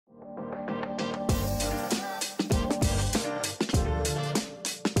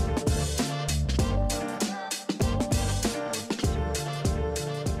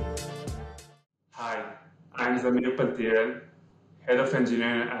Zamir Paltiel, Head of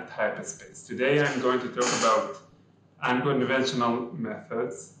Engineering at Hyperspace. Today I'm going to talk about unconventional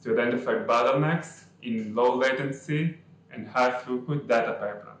methods to identify bottlenecks in low latency and high throughput data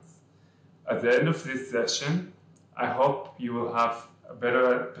pipelines. At the end of this session, I hope you will have a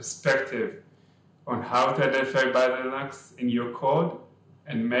better perspective on how to identify bottlenecks in your code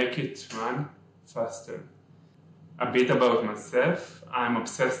and make it run faster. A bit about myself. I'm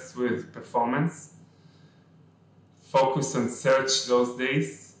obsessed with performance, focused on search those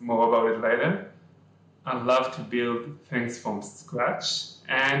days, more about it later. I love to build things from scratch.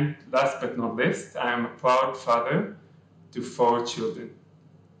 And last but not least, I am a proud father to 4 children.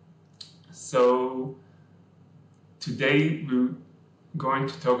 So today we're going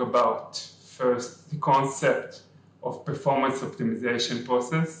to talk about first the concept of performance optimization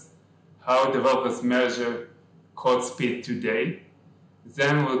process, how developers measure code speed today.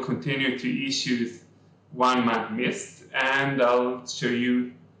 Then we'll continue to issues one might miss, and I'll show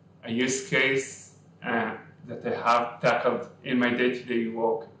you a use case that I have tackled in my day-to-day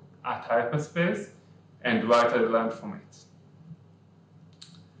work at Hyperspace and what I learned from it.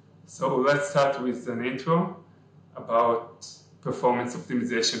 So let's start with an intro about performance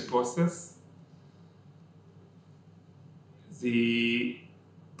optimization process. The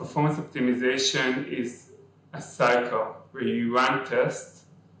performance optimization is a cycle where you run tests,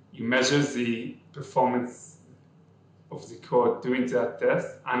 you measure the performance of the code during that test,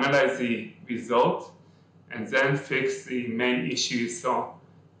 analyze the result, and then fix the main issue you saw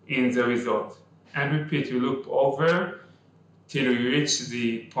in the result. And repeat, you loop over till you reach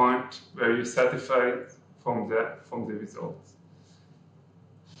the point where you're satisfied from the result.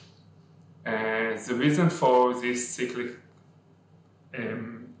 The reason for this cyclic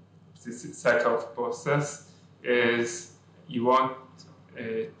this cycle of process is you want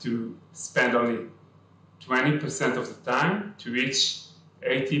to spend only 20% of the time to reach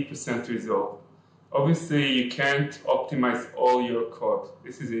 80% result. Obviously, you can't optimize all your code.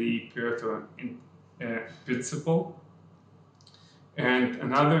 This is a Pareto principle. And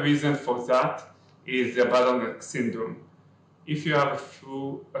another reason for that is the bottleneck syndrome. If you have a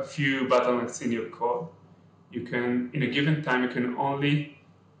few bottlenecks in your code, you can, in a given time, you can only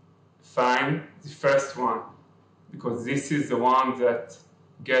find the first one, because this is the one that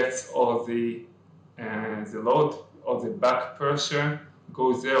gets all the load or the back pressure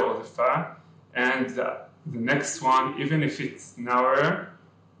goes there or the far, and the next one, even if it's narrower,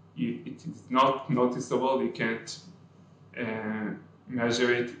 it is not noticeable. You can't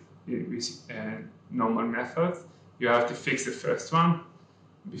measure it with normal methods. You have to fix the first one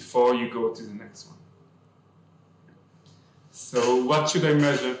before you go to the next one. So what should I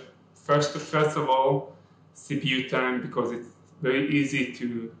measure? First of all, CPU time, because it's very easy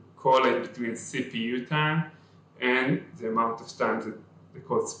to correlate between CPU time and the amount of time that the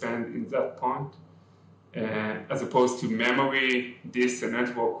code spent in that point, as opposed to memory, disk, and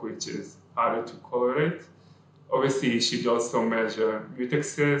network, which is harder to correlate. Obviously, you should also measure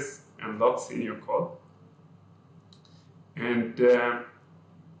mutexes and locks in your code. And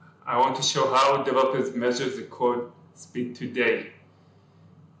I want to show how developers measure the code speed today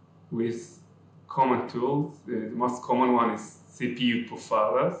with common tools. The most common one is CPU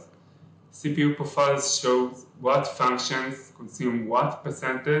profilers. CPU profilers shows what functions consume what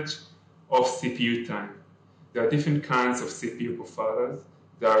percentage of CPU time. There are different kinds of CPU profilers.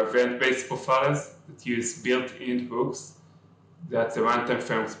 There are event-based profilers that use built-in hooks that the runtime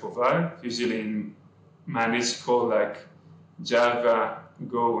frameworks provide, usually in managed code like Java,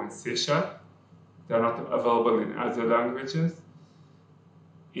 Go, and C#. They are not available in other languages.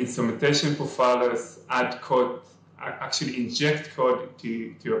 Instrumentation profilers add code, actually inject code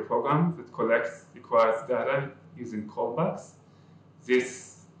to your program that requires data using callbacks.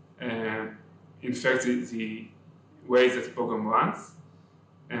 This infects the way that the program runs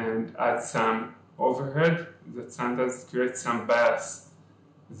and adds some overhead that sometimes creates some bias,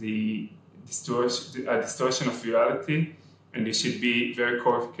 a distortion of reality, and you should be very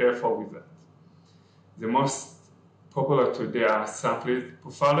careful with that. The most popular today are sample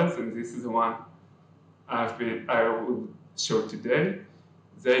profilers, and this is the one I will show today.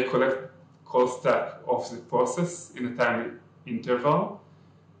 They collect call stack of the process in a time interval,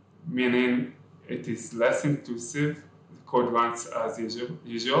 meaning it is less intrusive. The code runs as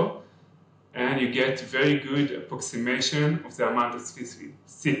usual, and you get very good approximation of the amount of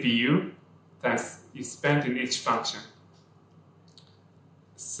CPU times you spent in each function.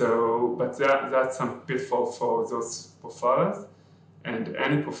 So, but that's some pitfall for those profilers, and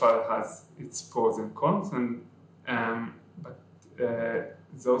any profiler has its pros and cons, but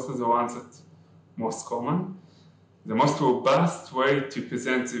those are the ones that most common. The most robust way to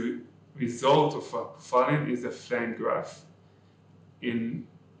present the result of our profiling is a flame graph. In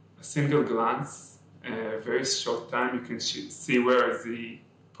a single glance, a very short time, you can see where the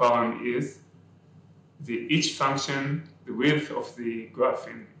problem is. Each function, the width of the graph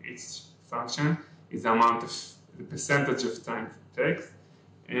in each function is the amount of the percentage of time it takes,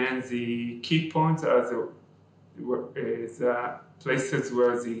 and the key points are the places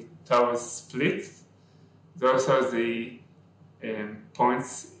where the tower splits. Those are the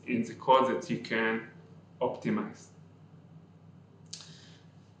points in the code that you can optimize.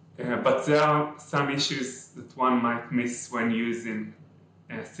 But there are some issues that one might miss when using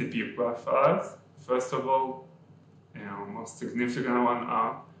CPU profiles. First of all, most significant one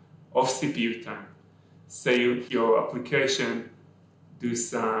are off CPU time. Say your application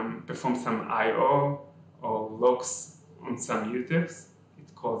perform some I/O or locks on some utils.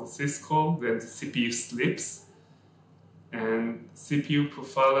 It calls a syscall, then the CPU sleeps, and CPU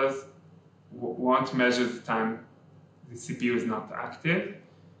profilers won't measure the time the CPU is not active.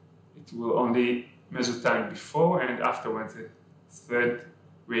 It will only measure time before and after when the thread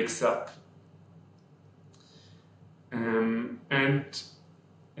wakes up.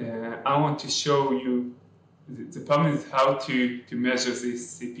 I want to show you the problem is how to measure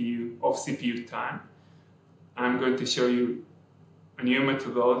this off CPU time. I'm going to show you a new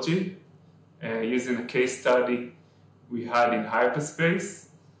methodology using a case study we had in hyperspace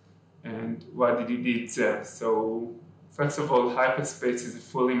and what did it did there. So first of all, hyperspace is a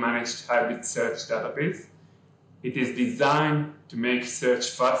fully managed hybrid search database. It is designed to make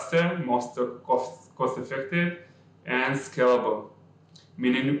search faster, more cost effective, and scalable,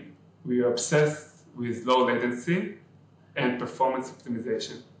 meaning we are obsessed with low latency and performance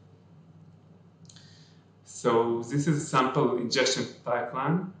optimization. So this is a sample ingestion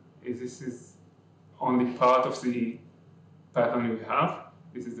pipeline. This is only part of the pipeline we have.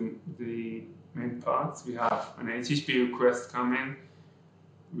 This is the main parts. We have an HTTP request coming.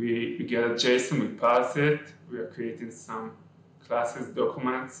 We get a JSON, we parse it. We are creating some classes,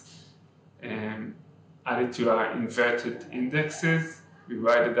 documents, and add it to our inverted indexes. We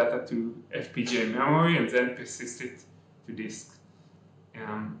write the data to FPGA memory and then persist it to disk.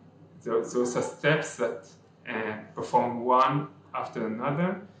 Those are steps that perform one after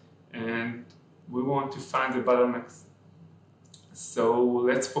another, and we want to find the bottlenecks. So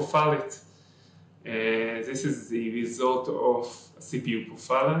let's profile it. This is the result of a CPU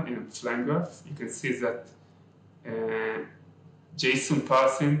profiler in a flame graph. You can see that JSON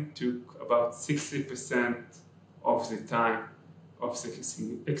parsing took about 60% of the time of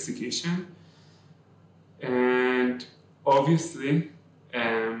the execution. And obviously,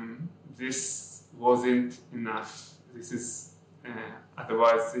 this wasn't enough. This is,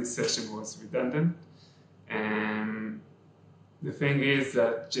 otherwise this session was redundant. The thing is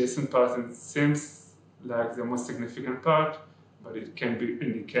that JSON parsing seems like the most significant part, but it can be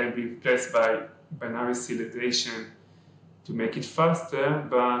replaced by binary serialization to make it faster,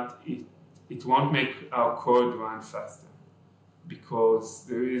 but it won't make our code run faster because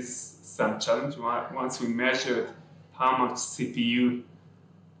there is some challenge. Once we measured how much CPU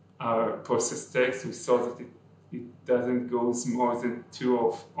our process takes, we saw that it doesn't go more than 2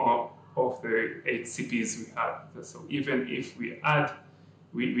 of the 8 CPUs we have. So even if we've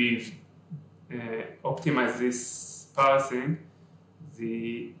optimized this parsing,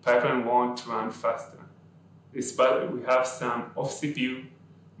 the pipeline won't run faster. Despite we have some off-CPU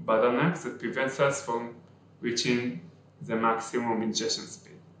bottlenecks that prevents us from reaching the maximum ingestion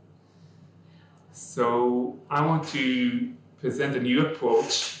speed. So I want to present a new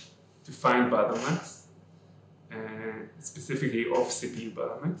approach to find bottlenecks, specifically off-CPU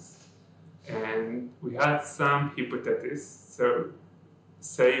bottlenecks. And we had some hypotheses. So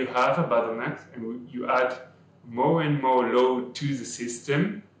say you have a bottleneck and you add more and more load to the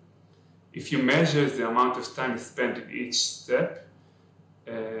system. If you measure the amount of time spent in each step,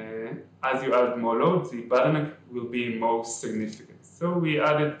 as you add more load, the bottleneck will be more significant. So we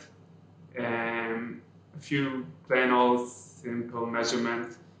added a few plain old simple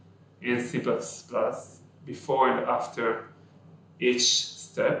measurements in C++ before and after each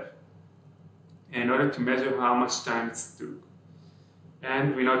step in order to measure how much time it took.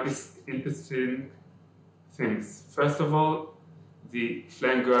 And we noticed interesting things. First of all, the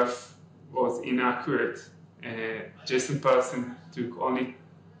flame graph was inaccurate. JSON parsing took only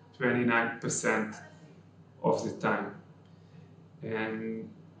 29% of the time. And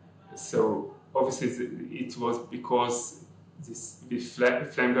so obviously it was because the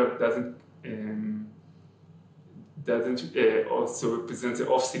flame graph doesn't also represent the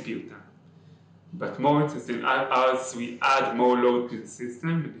off CPU time. But more interesting, as we add more load to the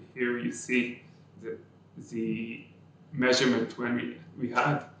system, and here you see the measurement when we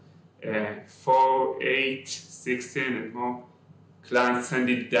had 4, 8, 16 and more clients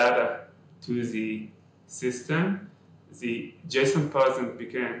sending data to the system, the JSON parsing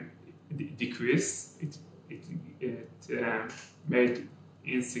began decrease. It made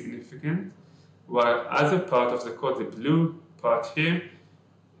insignificant, while other part of the code, the blue part here,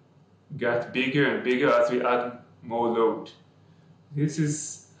 got bigger and bigger as we add more load. This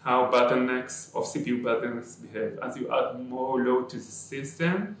is how bottlenecks of CPU bottlenecks behave. As you add more load to the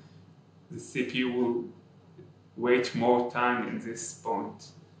system, the CPU will wait more time in this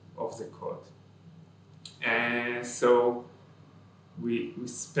point of the code. And so we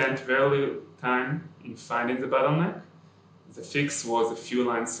spent very little time in finding the bottleneck. The fix was a few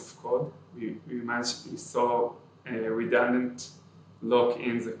lines of code. We saw a redundant lock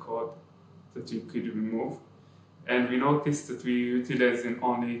in the code that we could remove. And we noticed that we utilized in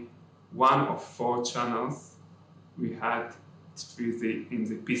only one of 4 channels we had in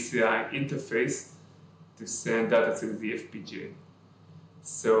the PCI interface to send data to the FPGA.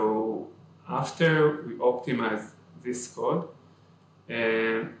 So after we optimized this code,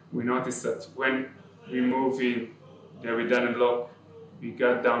 we noticed that when removing the redundant lock, we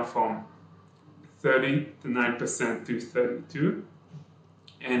got down from 39% to 32%.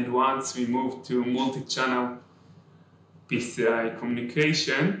 And once we moved to multi-channel PCI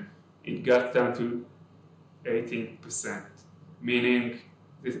communication, it got down to 18%, meaning,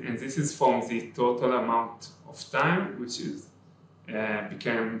 and this is from the total amount of time, which is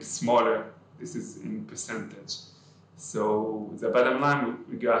became smaller. This is in percentage. So the bottom line,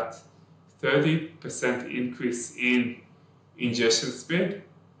 we got 30% increase in ingestion speed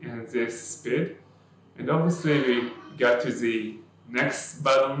and this speed, and obviously we got to the next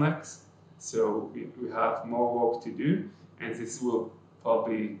bottlenecks, so we have more work to do, and this will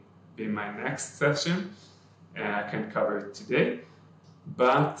probably be my next session. I can cover it today,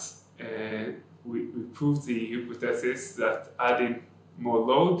 but we proved the hypothesis that adding more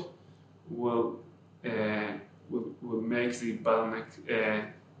load will make the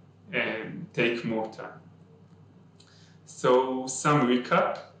bottleneck take more time. So some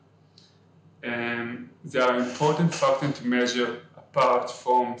recap. There are important factors to measure apart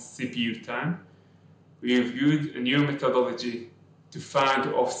from CPU time. We reviewed a new methodology to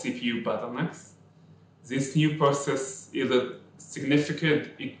find off CPU bottlenecks. This new process yielded significant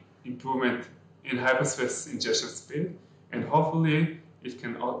improvement in hyperspace ingestion speed, and hopefully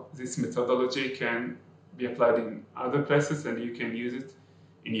this methodology can be applied in other places and you can use it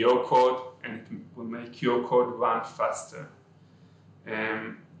in your code, and it will make your code run faster.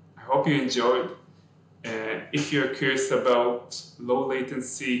 I hope you enjoyed. If you're curious about low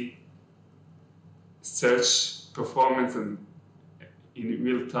latency search performance and in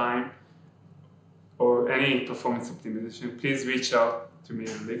real time, or any performance optimization, please reach out to me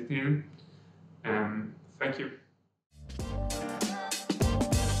on LinkedIn. Thank you.